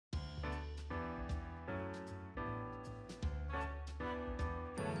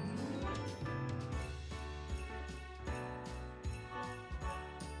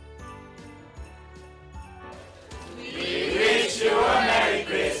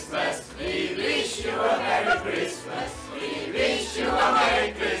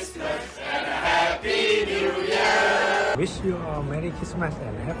you all Merry Christmas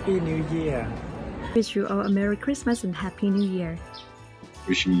and Happy New Year. Wish you all a Merry Christmas and Happy New Year.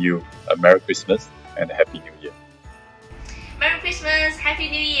 Wishing you a Merry Christmas and a Happy New Year. Merry Christmas,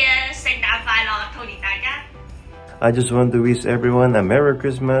 Happy New Year, 聖誕快樂，兔年大家。I just want to wish everyone a Merry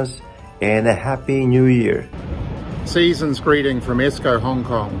Christmas and a Happy New Year. Season's greeting from ESCO Hong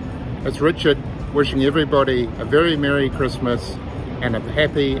Kong. It's Richard wishing everybody a very Merry Christmas and a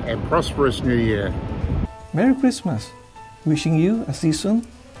happy and prosperous New Year. Merry Christmas. Wishing you a season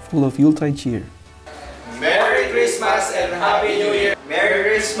full of Yuletide cheer. Merry Christmas and Happy New Year. Merry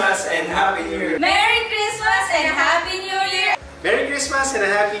Christmas and Happy New Year. Merry Christmas and Happy New Year. Merry Christmas and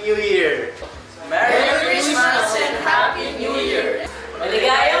Happy New Year. Merry Christmas and Happy New Year.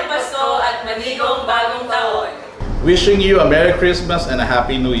 Maligayang Pasko at manigong bagong taon. Wishing you a Merry Christmas and a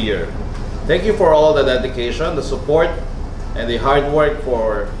Happy New Year. Thank you for all the dedication, the support, and the hard work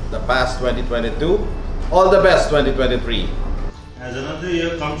for the past 2022. All the best 2023. As another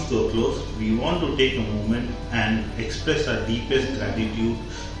year comes to a close, we want to take a moment and express our deepest gratitude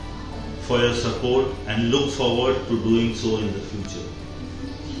for your support and look forward to doing so in the future.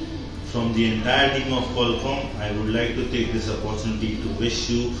 From the entire team of Qualcomm, I would like to take this opportunity to wish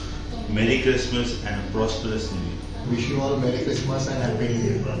you Merry Christmas and a prosperous New Year. Wish you all Merry Christmas and Happy New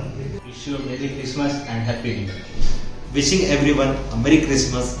Year. Wish you a Merry Christmas and Happy New Year. Wishing everyone a Merry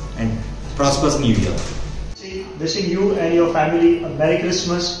Christmas and prosperous New Year. Wishing you and your family a Merry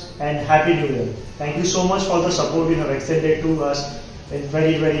Christmas and Happy New Year. Thank you so much for the support you have extended to us in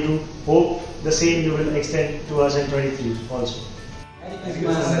 2022. Hope the same you will extend to us in 2023 also. Merry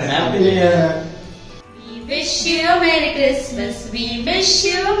Christmas and Happy New Year. We wish you a Merry Christmas. We wish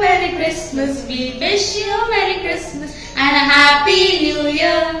you a Merry Christmas. We wish you a Merry Christmas and a Happy New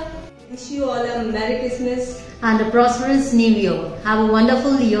Year. Wish you all a Merry Christmas and a prosperous New Year. Have a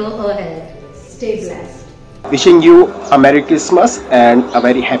wonderful year ahead. Stay blessed. Wishing you a Merry Christmas and a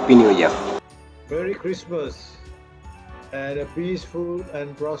very Happy New Year. Merry Christmas and a peaceful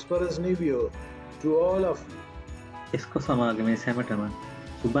and prosperous New Year to all of you. ESCO සමාගමේ සැමටම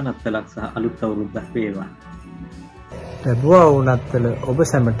සුබ නත්තලක් සහ අලුත් අවුරුද්දක් වේවා. ලැබුවා වුණත්තල ඔබ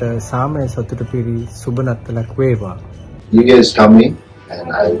සැමට සාමය සතුට පිරි සුබ නත්තලක් වේවා. New Year is coming and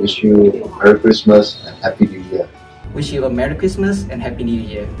I wish you Merry Christmas and Happy New Year. Wish you a Merry Christmas and Happy New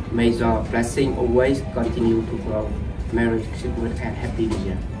Year. May your blessing always continue to grow. Merry Christmas and Happy New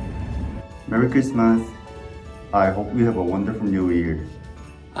Year. Merry Christmas. I hope you have a wonderful New Year.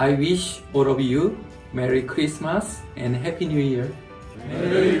 I wish all of you Merry Christmas and Happy New Year.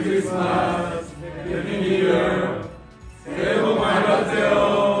 Merry Christmas, Happy New Year. 새해 복 많이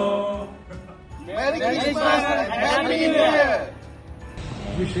받으세요. Merry Christmas and Happy New Year.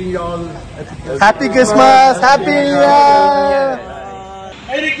 Wishing you all Happy Christmas, Happy New Year.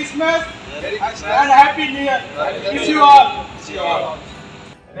 Merry Christmas and Happy New Year. Wish you all.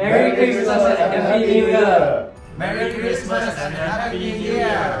 Merry Christmas and Happy New Year. Merry Christmas and Happy New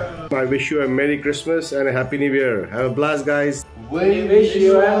Year. I wish you a Merry Christmas and a Happy New Year. Have a blast, guys. We wish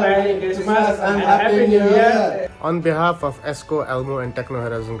you a Merry Christmas and Happy New Year. On behalf of ESCO, Elmo and Techno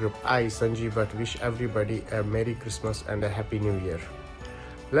Horizon Group, I, Sanjeev Bhatt, wish everybody a Merry Christmas and a Happy New Year.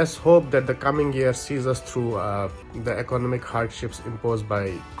 Let's hope that the coming year sees us through the economic hardships imposed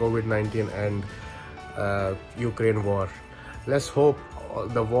by COVID-19 and Ukraine war. Let's hope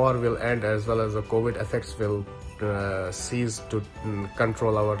the war will end as well as the COVID effects will cease to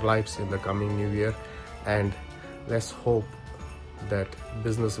control our lives in the coming new year, and let's hope that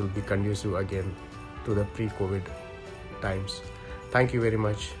business will be conducive again to the pre-COVID times. Thank you very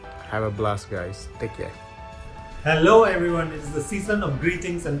much. Have a blast, guys. Take care. Hello everyone, it's the season of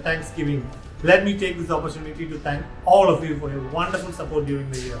greetings and Thanksgiving. Let me take this opportunity to thank all of you for your wonderful support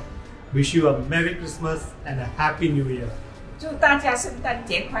during the year. Wish you a Merry Christmas and a Happy New Year. 祝大家圣诞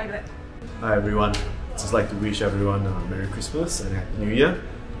节快乐. Hi everyone, just like to wish everyone a Merry Christmas and a Happy New Year,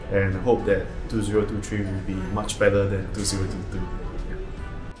 and hope that 2023 will be much better than 2022.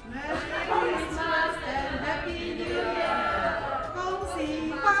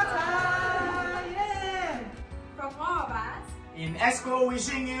 In ESCO,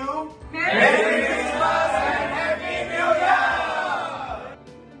 wishing you Merry Christmas and